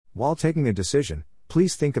While taking a decision,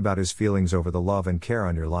 please think about his feelings over the love and care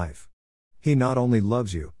on your life. He not only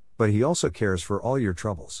loves you, but he also cares for all your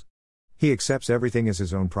troubles. He accepts everything as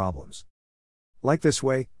his own problems. Like this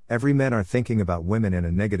way, every men are thinking about women in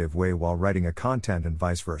a negative way while writing a content and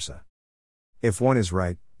vice versa. If one is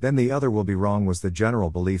right, then the other will be wrong was the general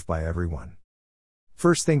belief by everyone.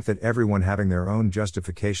 First think that everyone having their own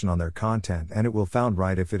justification on their content and it will found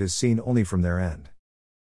right if it is seen only from their end.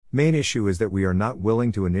 Main issue is that we are not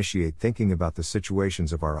willing to initiate thinking about the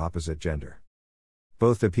situations of our opposite gender.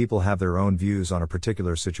 Both the people have their own views on a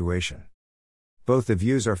particular situation. Both the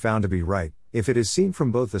views are found to be right, if it is seen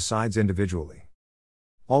from both the sides individually.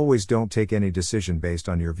 Always don't take any decision based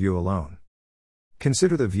on your view alone.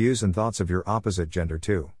 Consider the views and thoughts of your opposite gender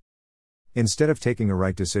too. Instead of taking a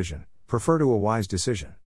right decision, prefer to a wise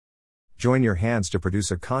decision. Join your hands to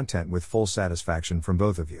produce a content with full satisfaction from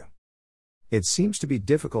both of you. It seems to be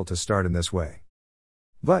difficult to start in this way.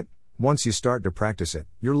 But, once you start to practice it,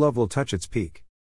 your love will touch its peak.